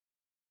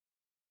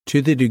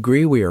To the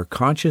degree we are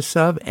conscious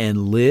of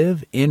and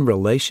live in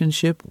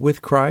relationship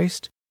with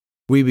Christ,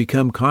 we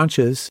become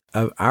conscious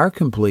of our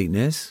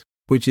completeness,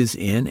 which is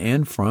in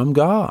and from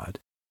God.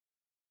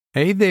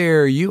 Hey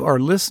there, you are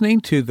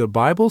listening to the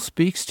Bible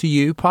Speaks to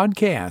You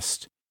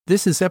podcast.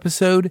 This is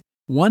episode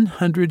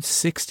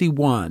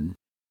 161.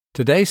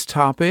 Today's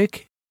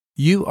topic,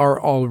 you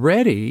are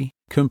already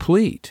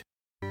complete.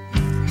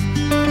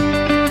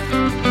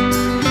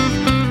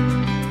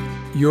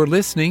 You're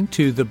listening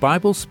to the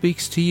Bible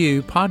Speaks to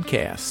You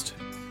podcast.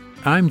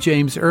 I'm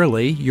James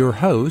Early, your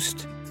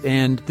host,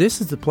 and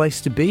this is the place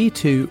to be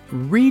to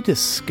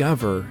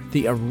rediscover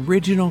the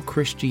original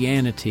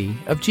Christianity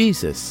of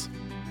Jesus.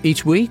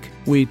 Each week,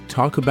 we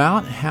talk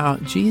about how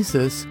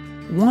Jesus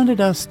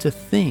wanted us to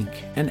think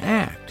and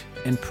act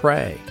and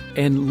pray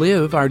and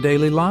live our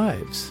daily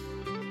lives.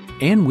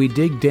 And we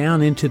dig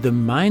down into the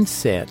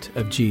mindset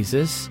of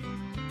Jesus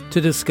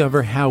to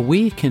discover how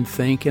we can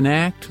think and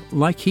act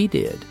like He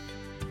did.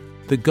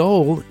 The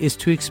goal is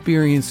to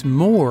experience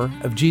more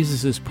of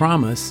Jesus'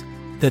 promise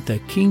that the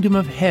kingdom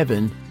of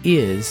heaven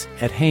is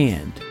at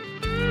hand.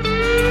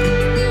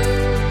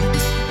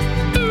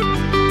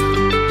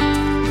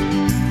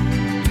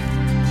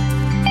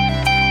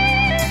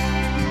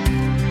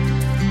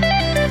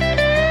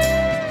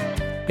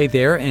 Hey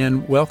there,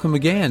 and welcome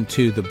again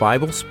to the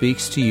Bible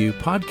Speaks to You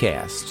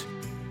podcast.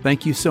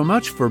 Thank you so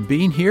much for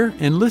being here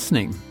and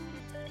listening.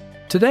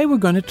 Today we're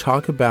going to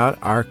talk about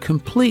our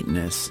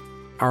completeness,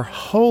 our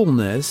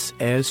wholeness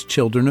as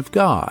children of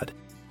God,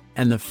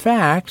 and the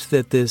fact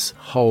that this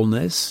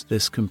wholeness,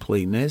 this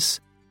completeness,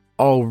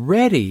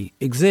 already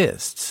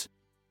exists.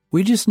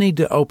 We just need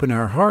to open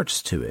our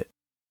hearts to it.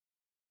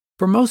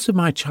 For most of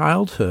my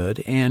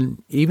childhood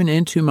and even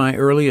into my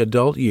early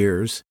adult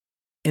years,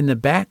 in the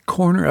back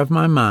corner of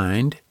my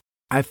mind,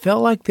 I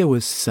felt like there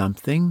was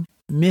something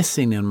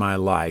missing in my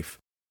life,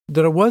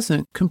 that I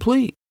wasn't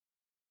complete.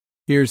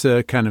 Here's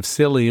a kind of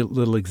silly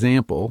little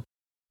example.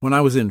 When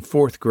I was in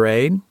fourth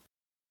grade,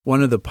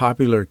 one of the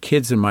popular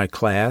kids in my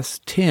class,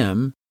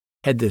 Tim,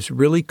 had this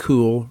really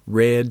cool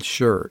red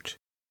shirt.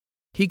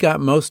 He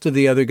got most of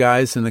the other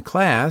guys in the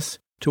class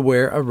to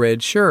wear a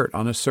red shirt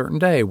on a certain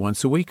day,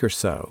 once a week or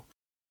so.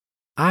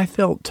 I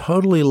felt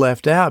totally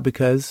left out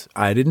because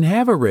I didn't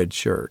have a red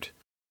shirt.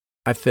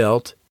 I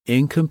felt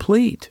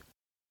incomplete.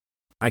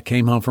 I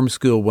came home from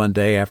school one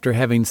day after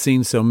having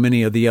seen so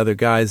many of the other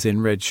guys in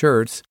red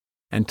shirts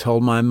and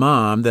told my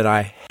mom that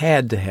I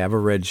had to have a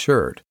red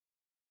shirt.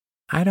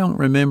 I don't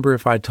remember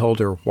if I told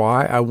her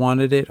why I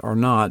wanted it or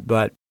not,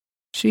 but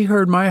she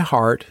heard my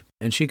heart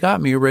and she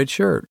got me a red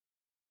shirt.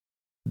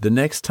 The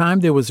next time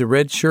there was a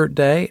red shirt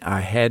day,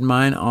 I had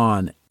mine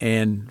on,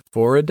 and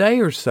for a day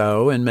or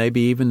so, and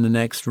maybe even the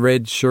next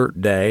red shirt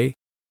day,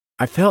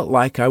 I felt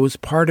like I was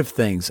part of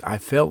things. I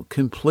felt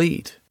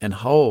complete and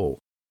whole.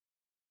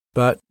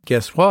 But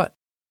guess what?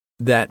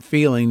 That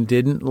feeling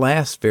didn't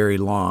last very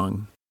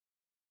long.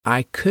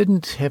 I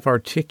couldn't have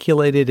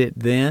articulated it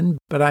then,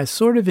 but I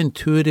sort of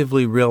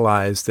intuitively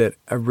realized that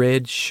a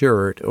red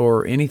shirt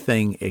or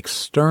anything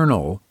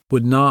external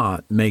would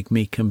not make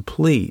me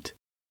complete.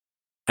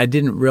 I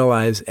didn't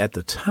realize at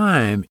the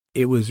time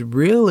it was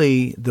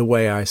really the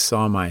way I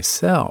saw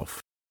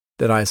myself,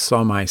 that I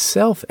saw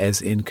myself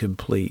as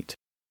incomplete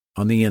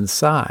on the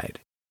inside.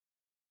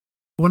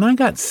 When I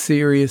got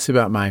serious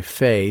about my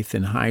faith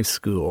in high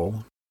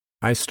school,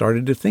 I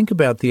started to think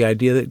about the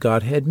idea that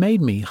God had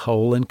made me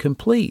whole and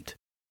complete.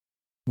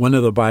 One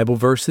of the Bible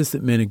verses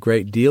that meant a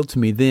great deal to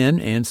me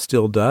then and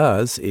still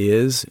does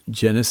is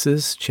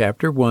Genesis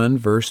chapter 1,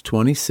 verse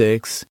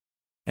 26,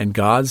 "And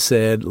God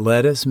said,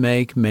 'Let us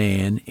make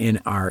man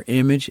in our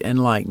image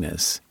and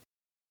likeness.'"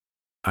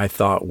 I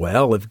thought,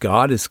 well, if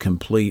God is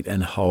complete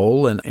and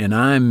whole and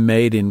I'm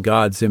made in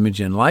God's image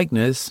and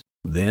likeness,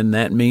 then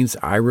that means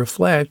I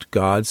reflect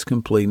God's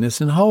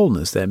completeness and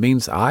wholeness. That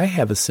means I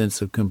have a sense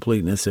of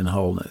completeness and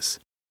wholeness.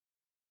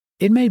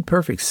 It made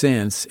perfect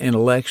sense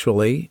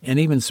intellectually and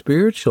even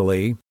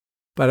spiritually,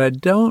 but I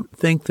don't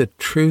think the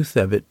truth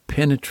of it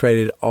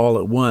penetrated all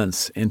at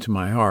once into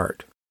my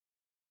heart.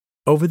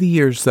 Over the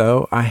years,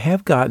 though, I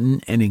have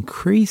gotten an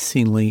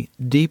increasingly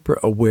deeper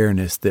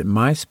awareness that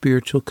my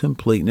spiritual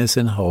completeness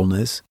and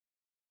wholeness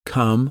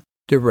come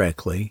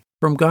directly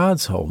from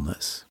God's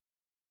wholeness.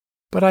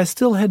 But I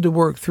still had to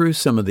work through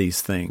some of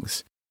these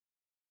things.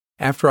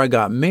 After I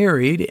got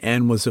married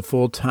and was a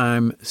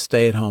full-time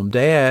stay-at-home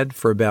dad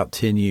for about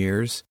 10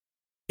 years,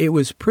 it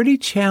was pretty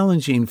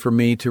challenging for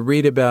me to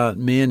read about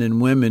men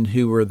and women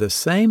who were the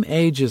same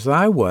age as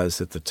I was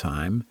at the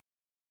time,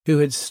 who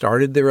had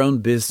started their own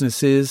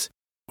businesses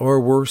or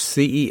were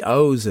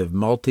CEOs of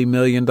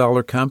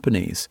multi-million-dollar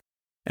companies.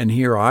 And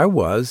here I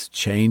was,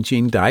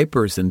 changing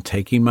diapers and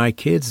taking my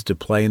kids to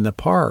play in the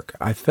park.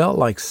 I felt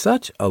like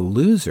such a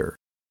loser.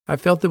 I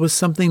felt there was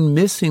something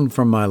missing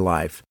from my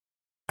life.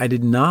 I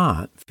did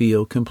not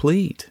feel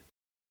complete.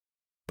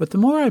 But the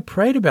more I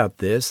prayed about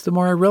this, the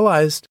more I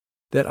realized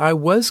that I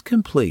was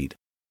complete.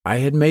 I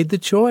had made the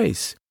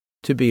choice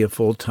to be a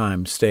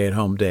full-time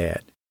stay-at-home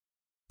dad.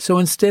 So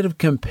instead of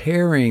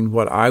comparing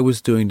what I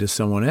was doing to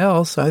someone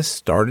else, I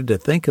started to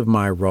think of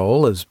my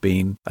role as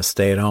being a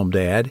stay-at-home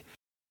dad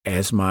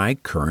as my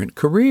current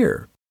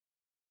career.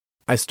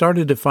 I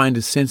started to find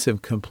a sense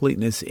of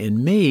completeness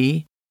in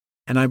me,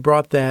 and I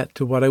brought that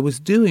to what I was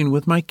doing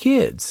with my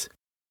kids.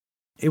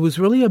 It was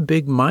really a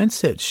big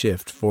mindset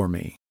shift for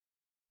me.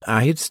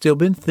 I had still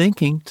been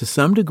thinking to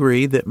some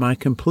degree that my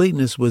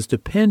completeness was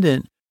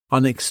dependent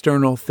on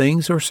external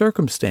things or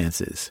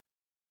circumstances.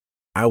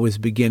 I was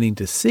beginning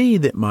to see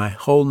that my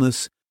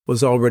wholeness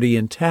was already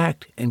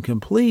intact and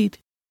complete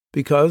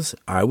because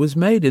I was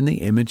made in the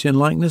image and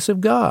likeness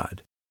of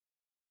God.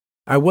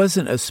 I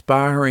wasn't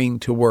aspiring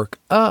to work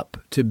up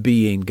to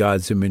being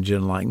God's image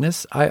and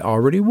likeness. I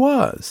already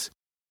was.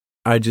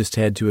 I just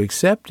had to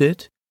accept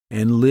it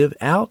and live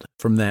out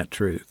from that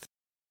truth.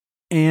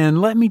 And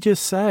let me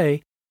just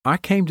say, I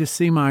came to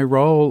see my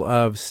role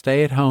of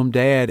stay-at-home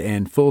dad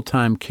and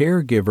full-time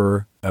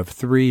caregiver of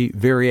 3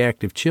 very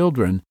active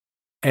children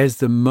as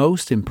the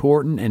most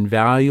important and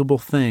valuable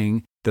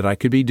thing that I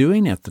could be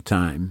doing at the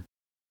time.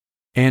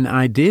 And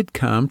I did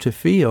come to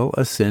feel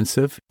a sense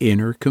of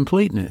inner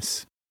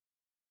completeness.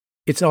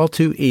 It's all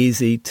too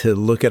easy to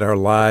look at our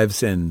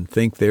lives and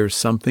think there's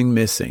something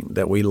missing,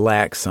 that we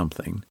lack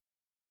something.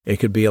 It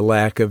could be a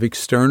lack of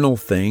external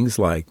things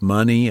like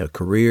money, a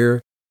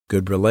career,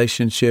 good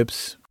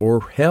relationships,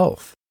 or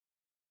health.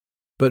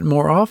 But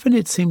more often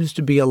it seems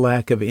to be a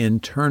lack of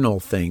internal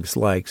things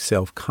like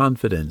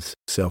self-confidence,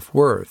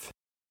 self-worth,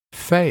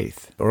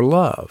 faith, or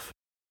love.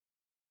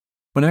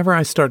 Whenever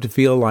I start to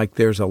feel like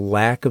there's a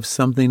lack of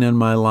something in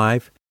my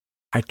life,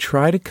 I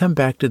try to come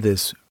back to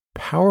this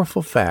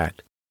powerful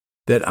fact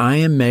that I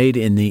am made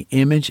in the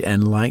image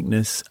and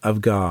likeness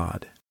of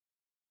God.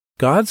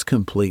 God's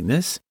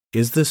completeness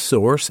is the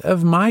source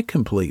of my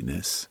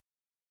completeness.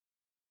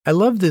 I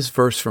love this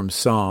verse from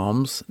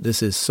Psalms.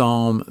 This is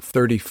Psalm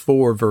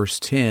 34, verse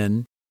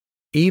 10.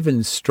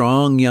 Even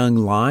strong young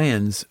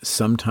lions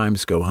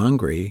sometimes go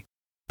hungry,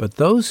 but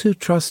those who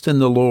trust in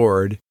the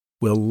Lord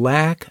will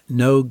lack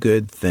no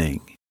good thing.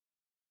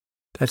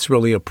 That's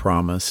really a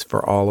promise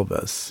for all of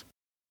us.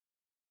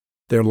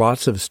 There are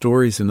lots of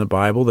stories in the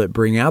Bible that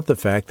bring out the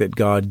fact that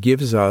God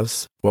gives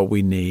us what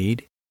we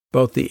need,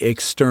 both the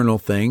external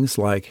things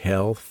like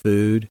health,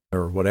 food,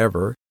 or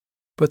whatever,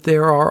 but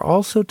there are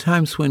also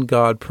times when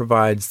God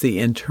provides the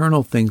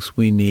internal things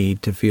we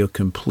need to feel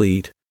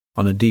complete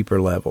on a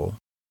deeper level.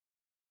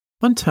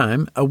 One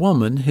time, a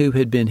woman who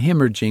had been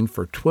hemorrhaging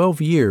for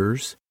 12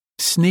 years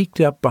sneaked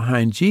up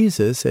behind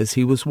Jesus as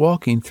he was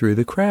walking through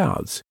the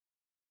crowds.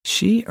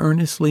 She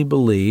earnestly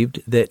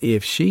believed that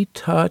if she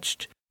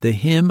touched the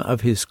hem of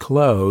his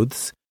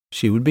clothes,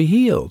 she would be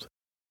healed.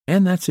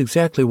 And that's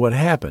exactly what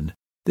happened.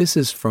 This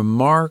is from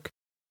Mark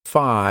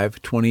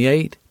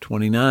 5:28,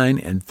 29,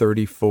 and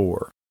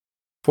 34.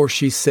 For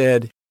she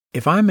said,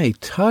 "If I may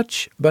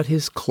touch but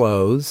his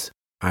clothes,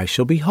 I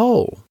shall be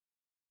whole."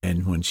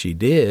 And when she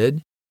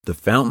did, the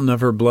fountain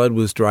of her blood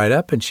was dried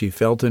up, and she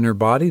felt in her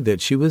body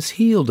that she was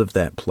healed of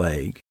that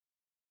plague.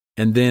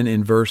 And then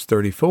in verse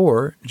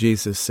 34,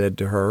 Jesus said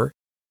to her,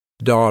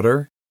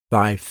 "Daughter,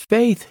 thy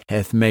faith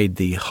hath made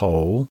thee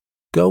whole.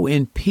 Go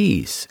in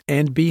peace,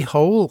 and be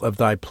whole of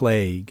thy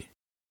plague."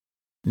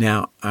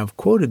 Now, I've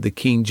quoted the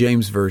King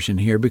James Version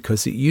here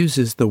because it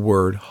uses the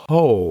word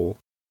whole.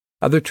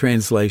 Other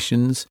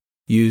translations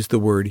use the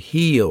word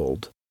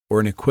healed or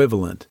an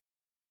equivalent.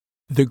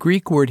 The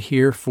Greek word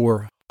here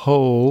for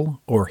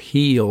whole or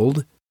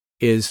healed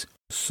is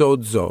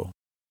sozo.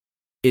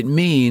 It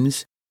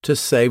means to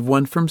save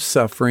one from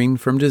suffering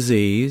from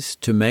disease,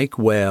 to make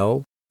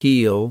well,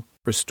 heal,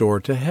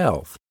 restore to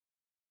health.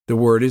 The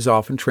word is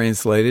often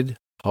translated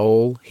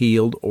whole,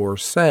 healed, or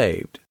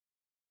saved.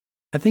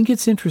 I think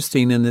it's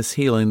interesting in this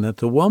healing that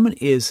the woman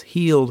is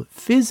healed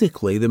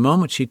physically the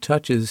moment she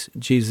touches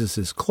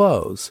Jesus'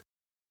 clothes.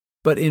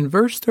 But in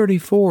verse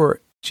 34,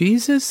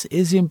 Jesus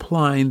is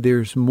implying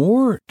there's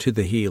more to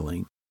the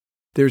healing.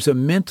 There's a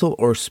mental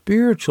or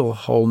spiritual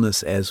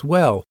wholeness as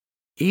well.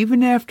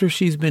 Even after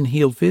she's been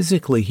healed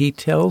physically, he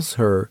tells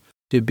her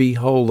to be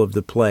whole of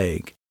the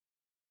plague.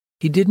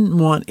 He didn't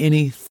want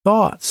any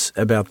thoughts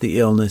about the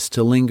illness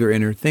to linger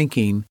in her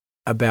thinking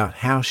about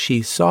how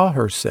she saw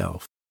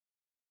herself.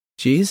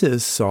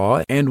 Jesus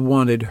saw and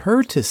wanted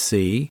her to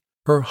see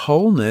her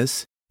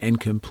wholeness and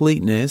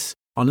completeness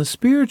on a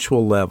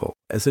spiritual level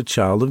as a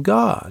child of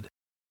God.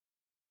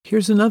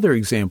 Here's another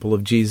example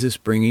of Jesus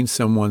bringing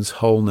someone's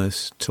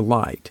wholeness to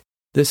light.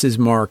 This is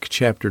Mark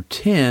chapter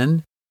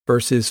 10,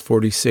 verses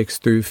 46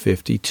 through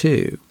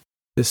 52,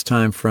 this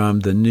time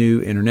from the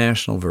New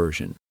International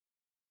Version.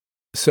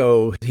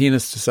 So he and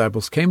his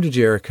disciples came to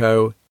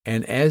Jericho,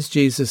 and as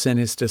Jesus and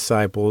his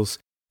disciples,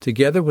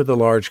 together with a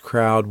large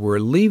crowd, were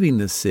leaving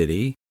the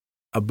city,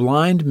 a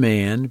blind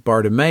man,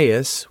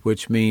 Bartimaeus,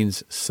 which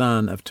means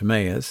son of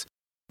Timaeus,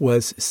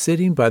 was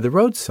sitting by the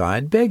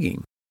roadside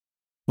begging.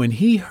 When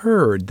he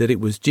heard that it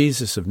was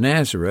Jesus of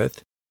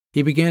Nazareth,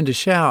 he began to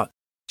shout,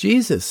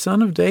 "Jesus,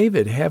 Son of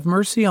David, have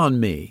mercy on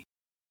me."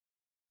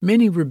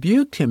 Many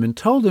rebuked him and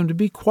told him to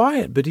be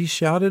quiet, but he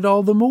shouted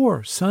all the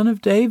more, "Son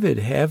of David,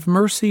 have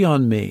mercy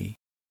on me."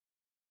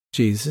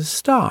 Jesus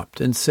stopped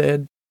and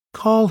said,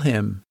 "Call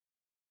him."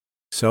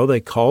 So they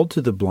called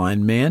to the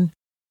blind man,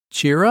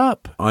 "Cheer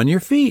up, on your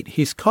feet,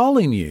 he's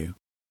calling you."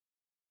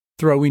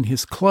 Throwing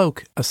his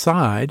cloak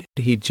aside,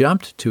 he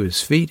jumped to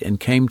his feet and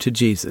came to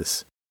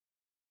Jesus.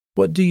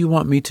 "What do you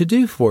want me to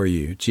do for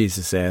you?"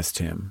 Jesus asked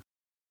him.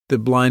 The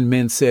blind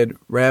man said,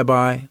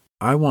 "Rabbi,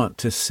 I want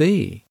to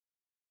see."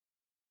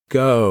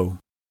 "Go,"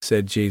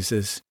 said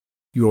Jesus,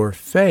 "your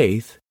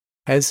faith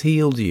has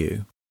healed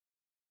you."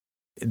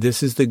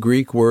 This is the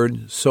Greek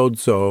word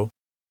sozo,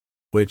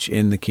 which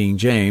in the King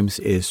James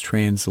is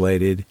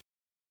translated,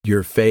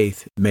 "Your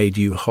faith made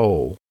you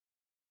whole."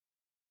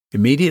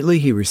 Immediately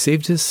he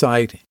received his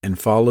sight and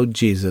followed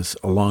Jesus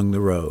along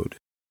the road.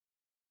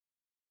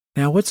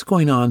 Now, what's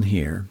going on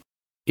here?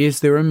 Is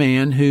there a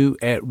man who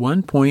at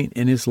one point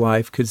in his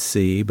life could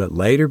see, but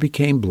later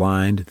became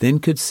blind, then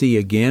could see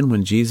again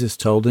when Jesus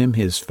told him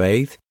his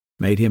faith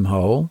made him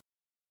whole?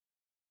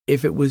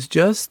 If it was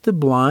just the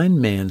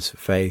blind man's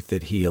faith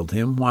that healed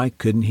him, why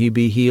couldn't he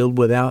be healed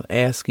without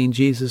asking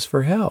Jesus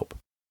for help?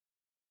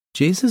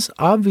 Jesus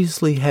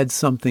obviously had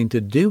something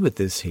to do with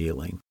this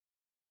healing.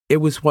 It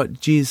was what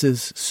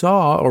Jesus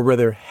saw, or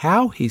rather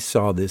how he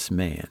saw this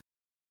man.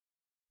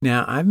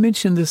 Now, I've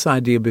mentioned this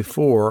idea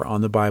before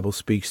on the Bible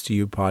Speaks to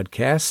You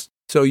podcast,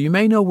 so you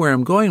may know where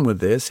I'm going with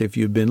this if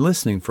you've been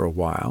listening for a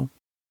while.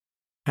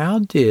 How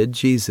did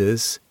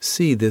Jesus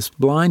see this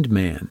blind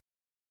man?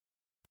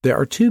 There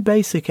are two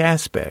basic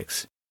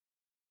aspects.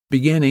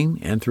 Beginning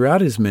and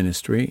throughout his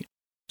ministry,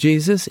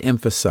 Jesus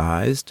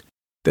emphasized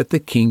that the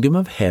kingdom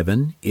of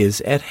heaven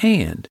is at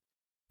hand.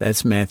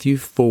 That's Matthew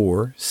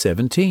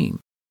 4:17.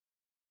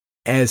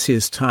 As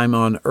his time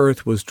on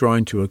earth was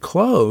drawing to a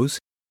close,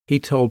 he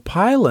told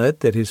Pilate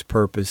that his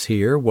purpose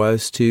here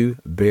was to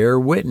bear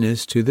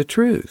witness to the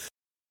truth.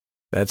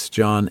 That's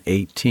John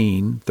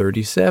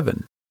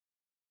 18:37.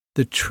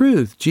 The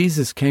truth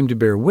Jesus came to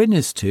bear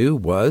witness to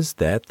was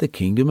that the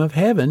kingdom of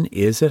heaven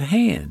is at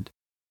hand.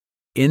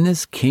 In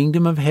this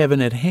kingdom of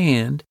heaven at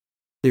hand,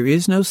 there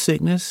is no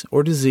sickness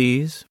or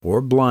disease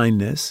or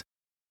blindness.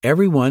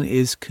 Everyone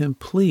is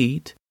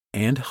complete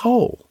and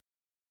whole.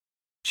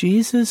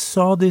 Jesus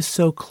saw this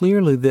so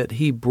clearly that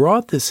he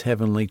brought this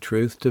heavenly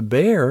truth to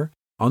bear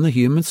on the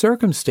human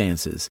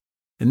circumstances,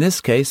 in this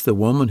case the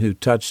woman who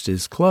touched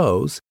his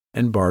clothes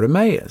and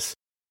Bartimaeus.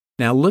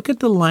 Now look at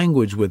the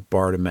language with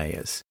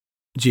Bartimaeus.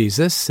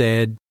 Jesus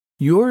said,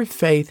 "Your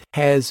faith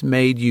has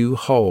made you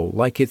whole,"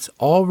 like it's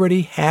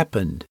already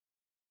happened.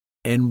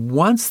 And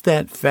once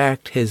that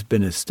fact has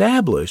been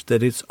established,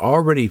 that it's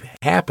already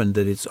happened,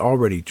 that it's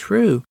already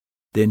true,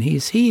 then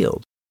he's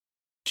healed.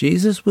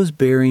 Jesus was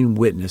bearing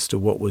witness to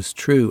what was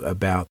true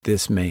about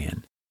this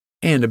man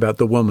and about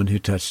the woman who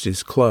touched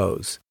his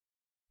clothes.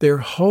 Their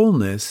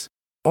wholeness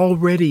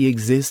already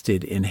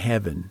existed in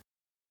heaven.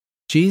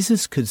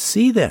 Jesus could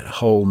see that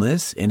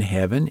wholeness in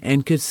heaven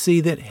and could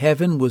see that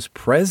heaven was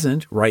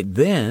present right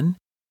then.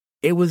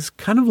 It was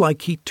kind of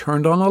like he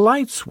turned on a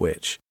light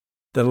switch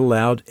that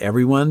allowed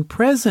everyone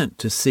present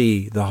to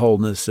see the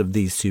wholeness of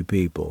these two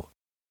people.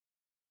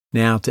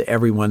 Now, to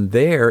everyone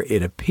there,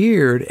 it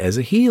appeared as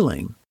a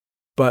healing.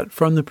 But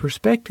from the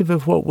perspective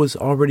of what was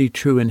already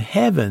true in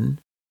heaven,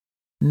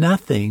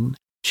 nothing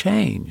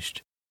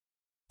changed.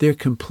 Their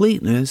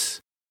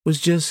completeness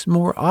was just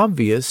more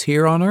obvious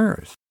here on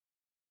earth.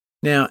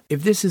 Now,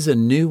 if this is a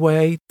new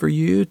way for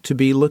you to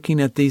be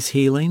looking at these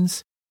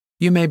healings,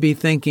 you may be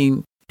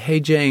thinking, "Hey,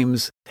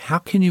 James, how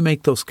can you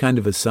make those kind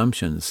of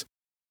assumptions?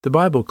 The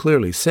Bible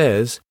clearly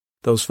says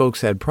those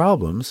folks had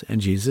problems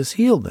and Jesus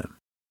healed them."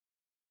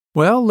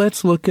 Well,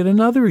 let's look at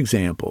another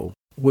example,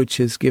 which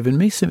has given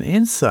me some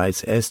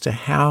insights as to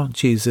how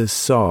Jesus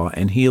saw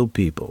and healed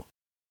people.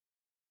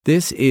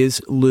 This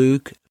is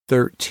Luke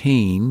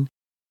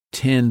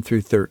 13:10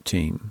 through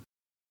 13.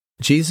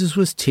 Jesus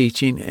was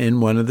teaching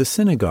in one of the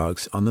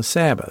synagogues on the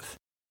Sabbath,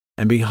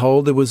 and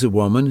behold, there was a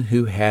woman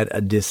who had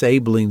a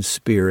disabling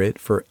spirit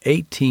for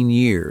 18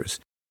 years.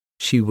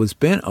 She was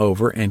bent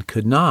over and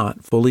could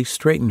not fully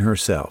straighten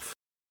herself.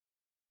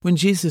 When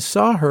Jesus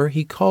saw her,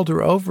 he called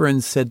her over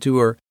and said to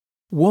her,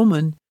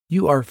 "Woman,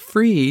 you are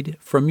freed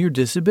from your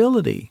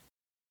disability."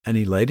 And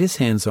he laid his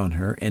hands on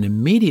her, and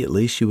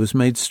immediately she was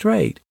made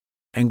straight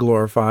and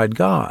glorified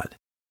God.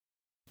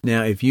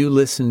 Now, if you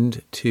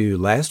listened to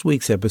last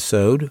week's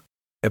episode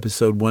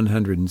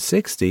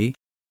 160,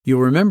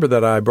 you'll remember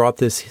that I brought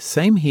this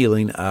same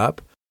healing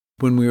up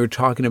when we were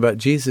talking about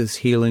Jesus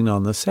healing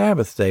on the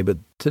Sabbath day. But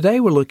today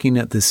we're looking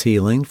at this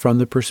healing from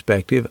the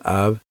perspective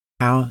of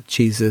how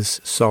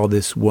Jesus saw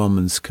this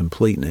woman's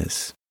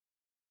completeness.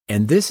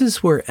 And this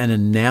is where an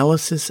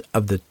analysis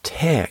of the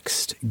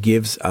text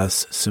gives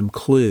us some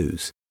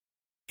clues.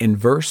 In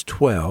verse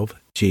 12,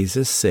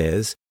 Jesus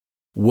says,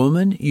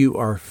 "Woman, you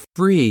are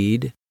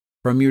freed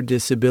from your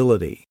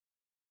disability."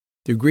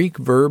 The Greek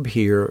verb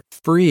here,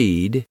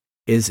 freed,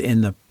 is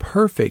in the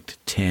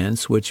perfect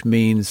tense, which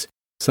means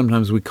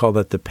sometimes we call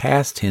that the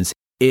past tense.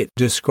 It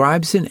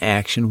describes an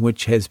action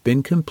which has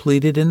been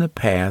completed in the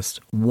past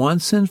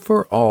once and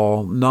for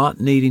all, not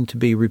needing to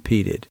be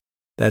repeated.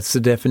 That's the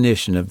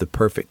definition of the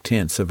perfect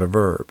tense of a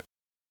verb.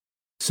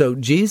 So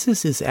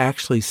Jesus is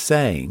actually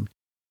saying,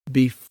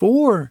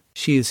 before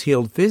she is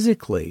healed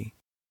physically,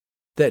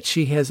 that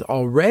she has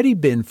already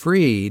been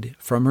freed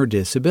from her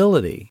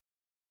disability.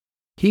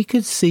 He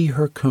could see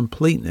her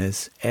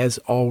completeness as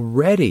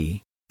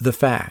already the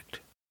fact.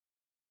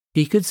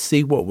 He could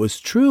see what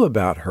was true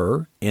about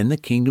her in the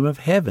kingdom of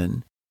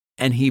heaven,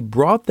 and he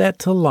brought that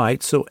to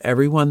light so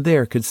everyone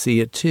there could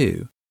see it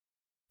too.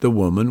 The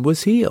woman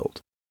was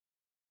healed.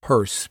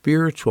 Her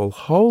spiritual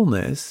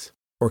wholeness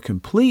or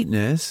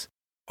completeness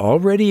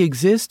already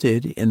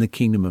existed in the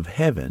kingdom of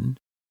heaven.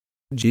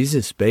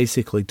 Jesus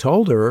basically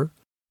told her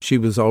she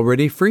was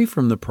already free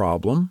from the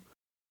problem,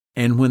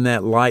 and when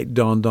that light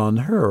dawned on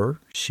her,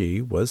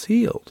 she was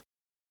healed.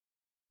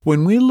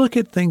 When we look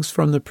at things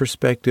from the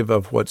perspective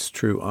of what's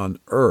true on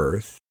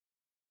earth,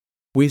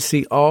 we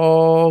see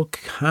all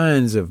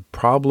kinds of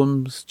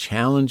problems,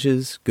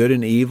 challenges, good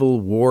and evil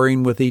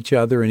warring with each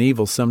other, and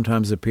evil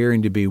sometimes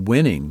appearing to be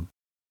winning.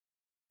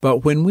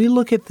 But when we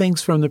look at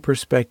things from the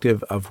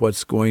perspective of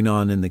what's going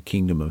on in the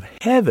kingdom of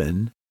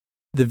heaven,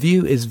 the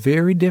view is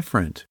very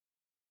different.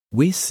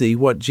 We see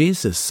what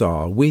Jesus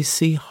saw. We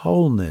see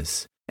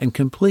wholeness and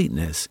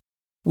completeness.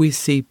 We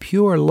see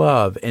pure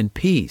love and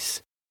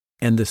peace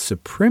and the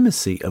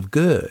supremacy of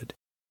good.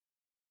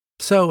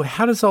 So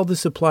how does all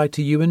this apply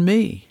to you and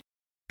me?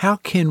 How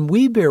can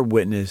we bear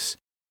witness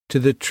to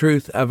the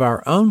truth of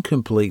our own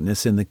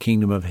completeness in the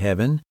kingdom of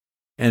heaven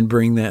and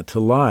bring that to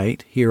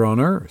light here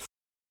on earth?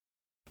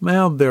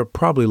 Well, there are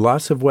probably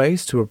lots of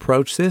ways to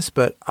approach this,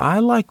 but I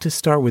like to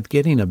start with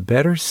getting a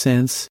better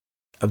sense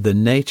of the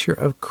nature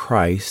of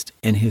Christ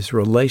and his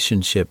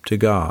relationship to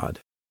God,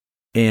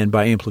 and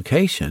by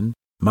implication,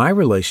 my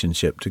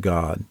relationship to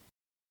God.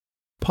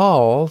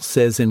 Paul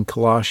says in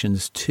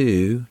Colossians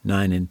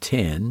 2:9 and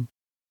 10,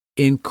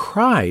 "In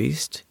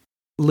Christ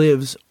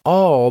lives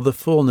all the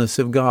fullness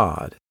of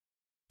God,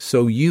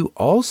 so you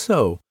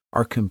also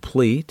are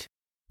complete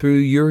through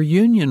your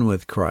union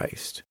with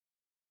Christ."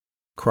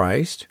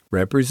 Christ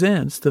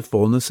represents the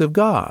fullness of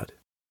God.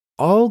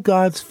 All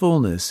God's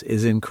fullness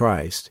is in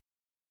Christ.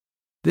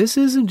 This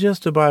isn't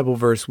just a Bible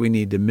verse we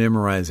need to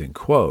memorize and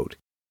quote.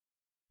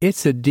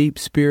 It's a deep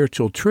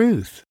spiritual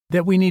truth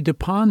that we need to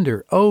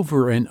ponder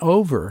over and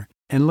over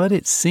and let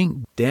it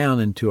sink down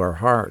into our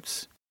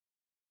hearts.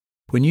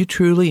 When you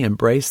truly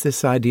embrace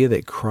this idea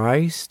that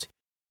Christ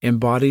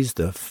embodies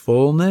the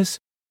fullness,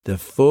 the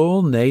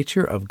full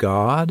nature of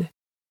God,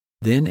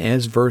 then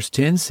as verse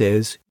 10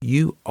 says,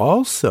 you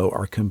also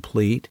are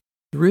complete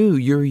through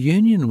your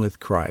union with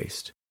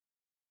Christ.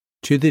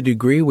 To the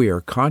degree we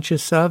are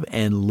conscious of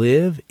and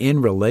live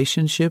in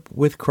relationship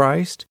with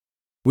Christ,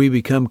 we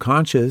become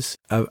conscious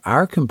of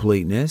our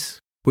completeness,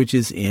 which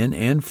is in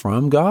and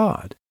from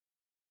God.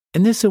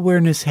 And this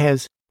awareness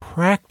has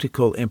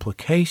practical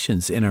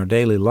implications in our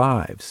daily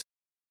lives.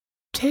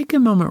 Take a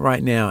moment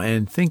right now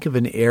and think of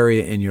an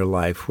area in your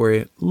life where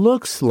it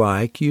looks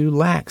like you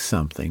lack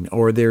something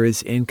or there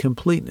is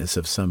incompleteness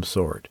of some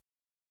sort.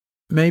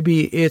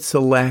 Maybe it's a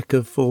lack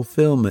of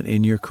fulfillment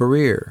in your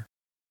career.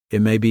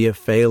 It may be a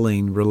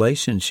failing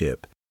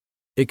relationship.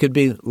 It could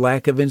be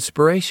lack of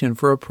inspiration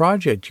for a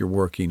project you're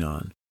working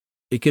on.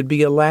 It could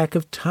be a lack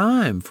of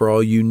time for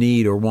all you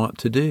need or want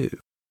to do.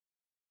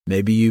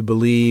 Maybe you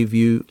believe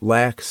you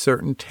lack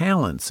certain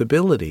talents,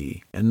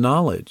 ability, and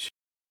knowledge.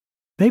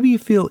 Maybe you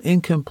feel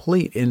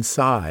incomplete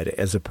inside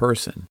as a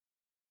person.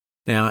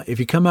 Now, if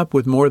you come up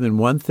with more than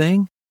one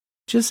thing,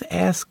 just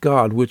ask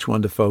God which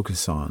one to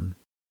focus on.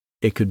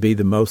 It could be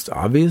the most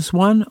obvious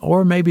one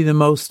or maybe the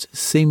most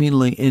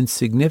seemingly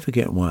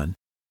insignificant one.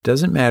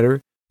 Doesn't matter.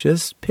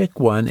 Just pick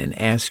one and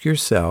ask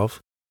yourself,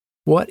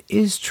 what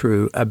is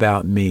true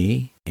about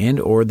me and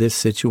or this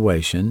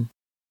situation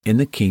in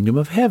the kingdom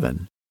of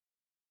heaven?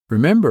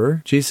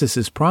 Remember,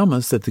 Jesus'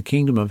 promise that the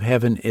kingdom of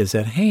heaven is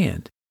at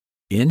hand.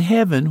 In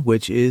heaven,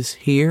 which is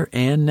here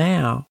and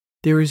now,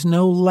 there is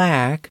no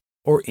lack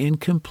or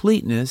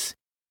incompleteness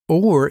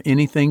or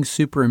anything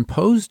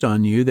superimposed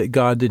on you that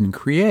God didn't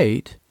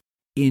create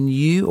in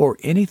you or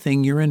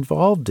anything you're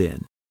involved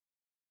in.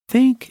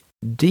 Think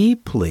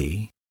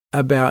deeply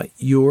about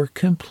your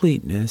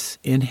completeness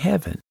in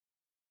heaven.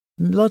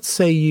 Let's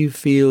say you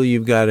feel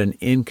you've got an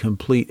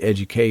incomplete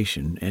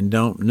education and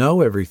don't know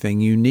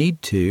everything you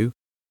need to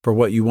for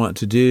what you want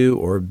to do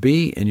or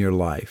be in your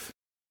life.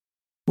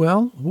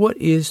 Well, what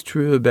is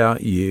true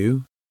about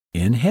you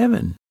in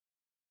heaven?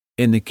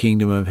 In the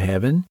kingdom of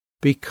heaven,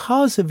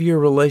 because of your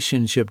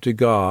relationship to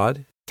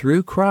God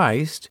through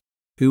Christ,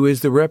 who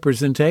is the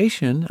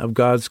representation of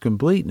God's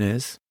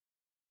completeness,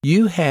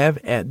 you have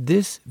at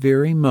this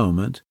very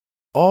moment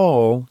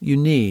all you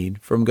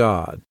need from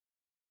God.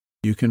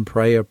 You can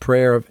pray a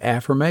prayer of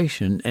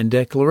affirmation and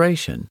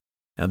declaration.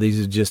 Now, these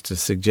are just a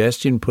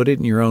suggestion. Put it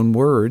in your own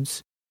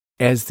words.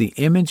 As the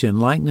image and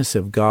likeness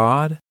of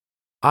God,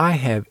 I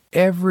have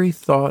every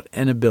thought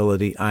and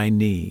ability I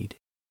need.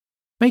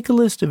 Make a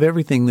list of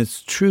everything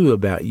that's true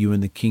about you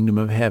in the kingdom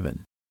of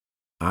heaven.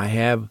 I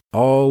have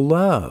all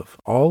love,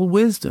 all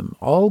wisdom,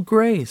 all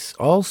grace,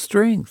 all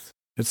strength,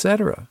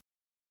 etc.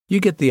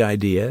 You get the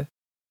idea.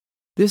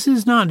 This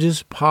is not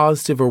just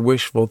positive or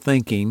wishful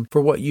thinking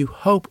for what you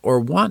hope or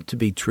want to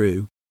be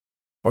true,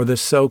 or the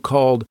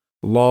so-called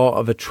law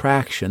of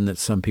attraction that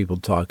some people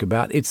talk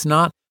about. It's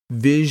not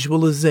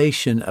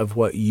visualization of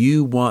what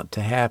you want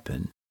to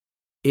happen.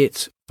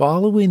 It's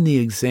following the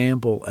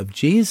example of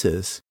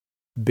Jesus,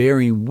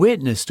 bearing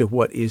witness to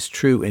what is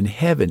true in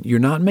heaven. You're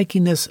not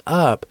making this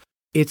up.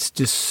 It's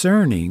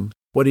discerning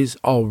what is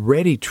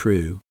already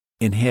true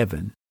in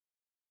heaven.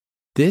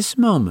 This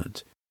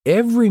moment,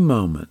 every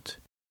moment,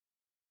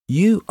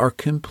 you are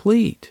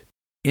complete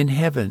in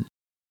heaven.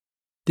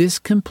 This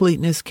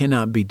completeness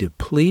cannot be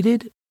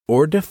depleted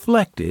or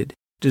deflected,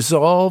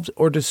 dissolved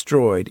or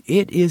destroyed.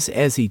 It is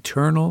as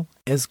eternal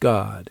as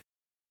God.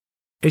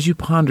 As you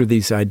ponder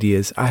these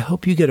ideas, I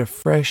hope you get a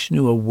fresh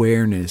new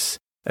awareness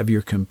of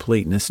your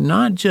completeness,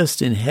 not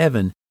just in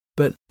heaven,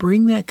 but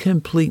bring that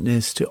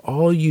completeness to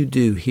all you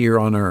do here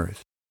on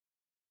earth.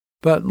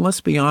 But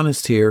let's be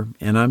honest here,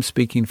 and I'm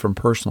speaking from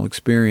personal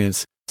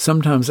experience,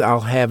 sometimes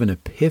I'll have an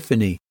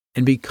epiphany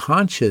and be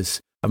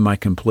conscious of my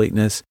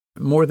completeness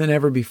more than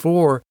ever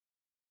before,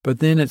 but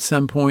then at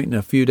some point and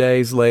a few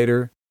days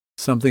later,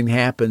 something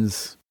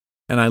happens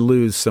and I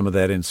lose some of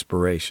that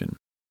inspiration.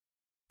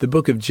 The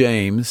book of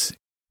James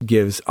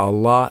gives a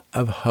lot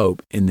of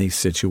hope in these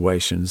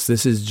situations.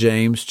 This is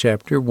James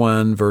chapter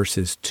 1,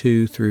 verses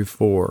 2 through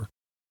 4.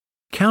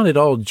 Count it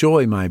all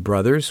joy, my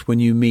brothers, when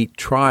you meet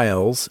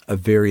trials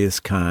of various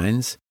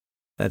kinds.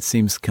 That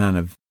seems kind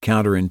of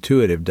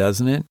counterintuitive,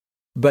 doesn't it?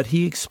 But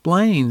he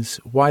explains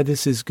why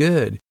this is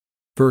good.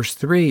 Verse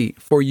 3,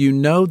 for you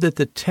know that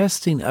the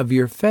testing of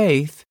your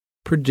faith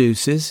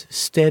produces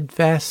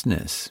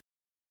steadfastness.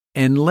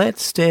 And let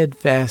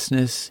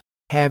steadfastness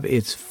have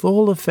its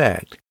full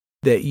effect,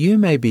 that you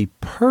may be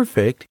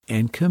perfect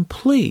and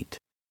complete,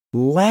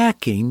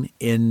 lacking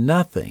in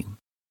nothing.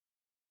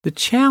 The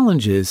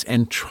challenges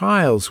and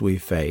trials we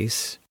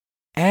face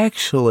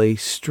actually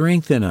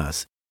strengthen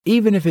us,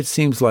 even if it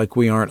seems like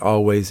we aren't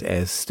always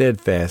as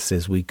steadfast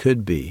as we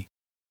could be.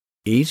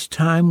 Each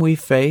time we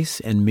face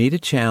and meet a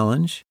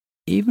challenge,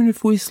 even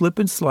if we slip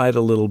and slide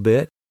a little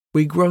bit,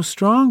 we grow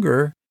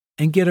stronger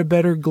and get a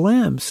better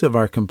glimpse of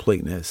our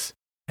completeness,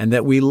 and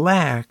that we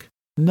lack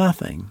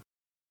nothing.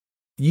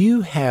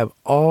 You have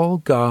all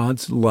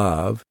God's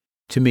love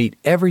to meet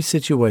every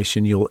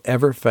situation you'll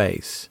ever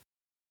face.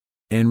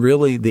 And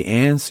really, the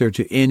answer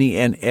to any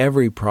and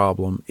every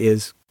problem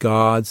is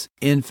God's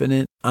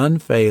infinite,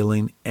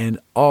 unfailing, and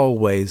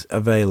always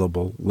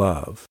available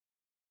love.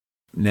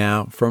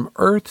 Now, from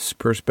Earth's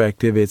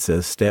perspective, it's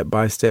a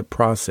step-by-step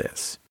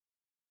process.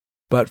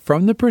 But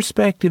from the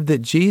perspective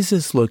that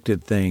Jesus looked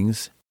at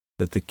things,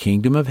 that the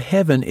kingdom of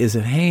heaven is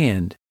at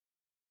hand,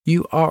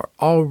 you are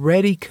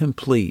already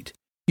complete.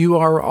 You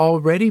are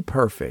already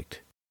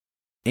perfect.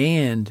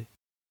 And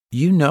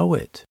you know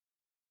it.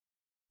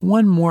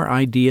 One more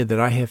idea that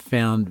I have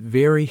found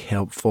very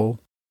helpful.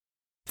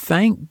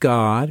 Thank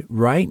God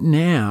right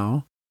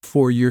now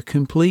for your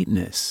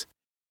completeness.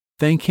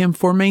 Thank Him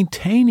for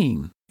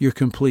maintaining your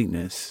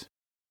completeness.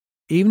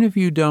 Even if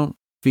you don't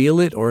feel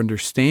it or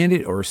understand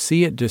it or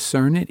see it,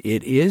 discern it,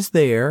 it is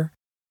there.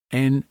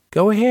 And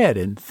go ahead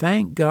and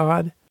thank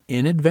God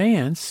in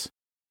advance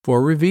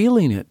for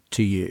revealing it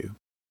to you.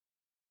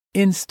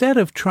 Instead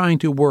of trying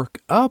to work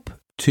up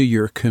to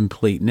your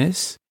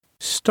completeness,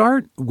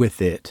 start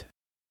with it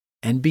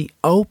and be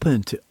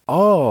open to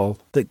all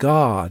that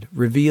God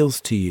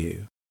reveals to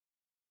you.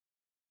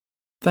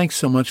 Thanks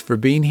so much for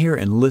being here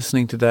and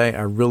listening today.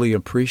 I really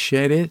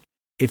appreciate it.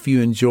 If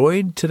you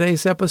enjoyed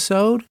today's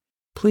episode,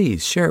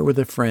 please share it with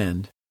a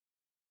friend.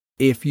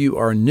 If you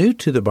are new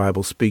to the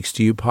Bible Speaks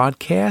to You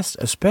podcast,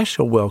 a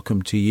special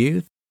welcome to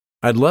you.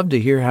 I'd love to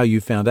hear how you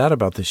found out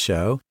about the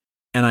show,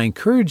 and I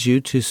encourage you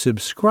to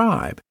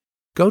subscribe.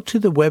 Go to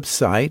the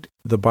website,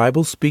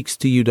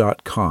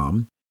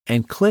 thebiblespeakstoyou.com,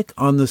 and click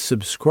on the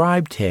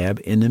subscribe tab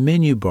in the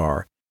menu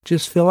bar.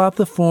 Just fill out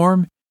the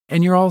form,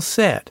 and you're all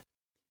set.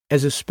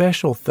 As a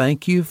special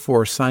thank you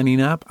for signing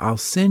up, I'll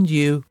send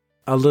you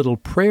a little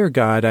prayer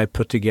guide I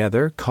put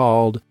together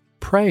called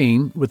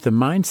Praying with the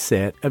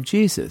Mindset of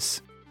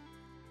Jesus.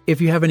 If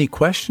you have any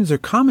questions or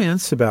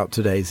comments about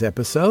today's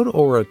episode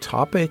or a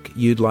topic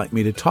you'd like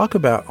me to talk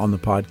about on the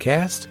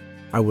podcast,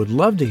 I would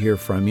love to hear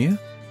from you.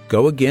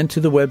 Go again to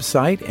the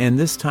website and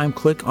this time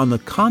click on the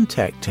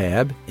Contact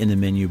tab in the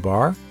menu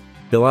bar.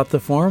 Fill out the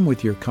form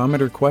with your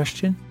comment or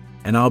question,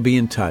 and I'll be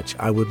in touch.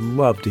 I would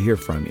love to hear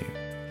from you.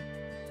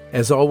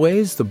 As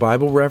always, the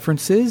Bible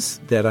references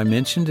that I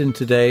mentioned in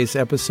today's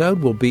episode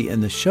will be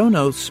in the show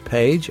notes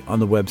page on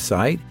the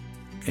website,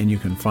 and you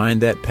can find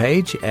that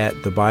page at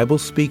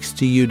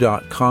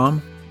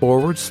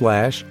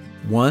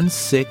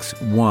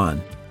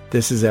thebiblespeakstoyou.com/161.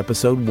 This is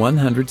episode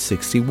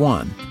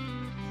 161.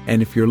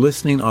 And if you're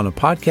listening on a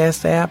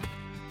podcast app,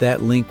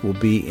 that link will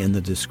be in the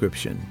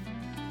description.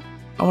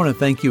 I want to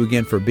thank you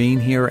again for being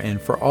here and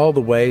for all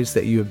the ways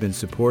that you have been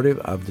supportive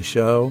of the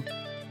show.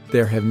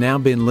 There have now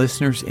been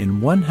listeners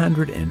in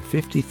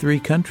 153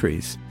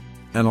 countries,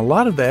 and a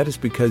lot of that is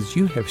because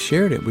you have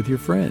shared it with your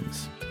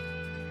friends.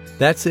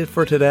 That's it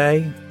for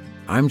today.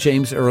 I'm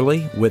James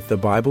Early with the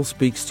Bible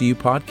Speaks to You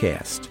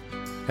podcast.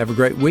 Have a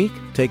great week,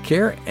 take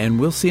care, and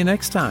we'll see you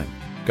next time.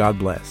 God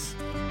bless.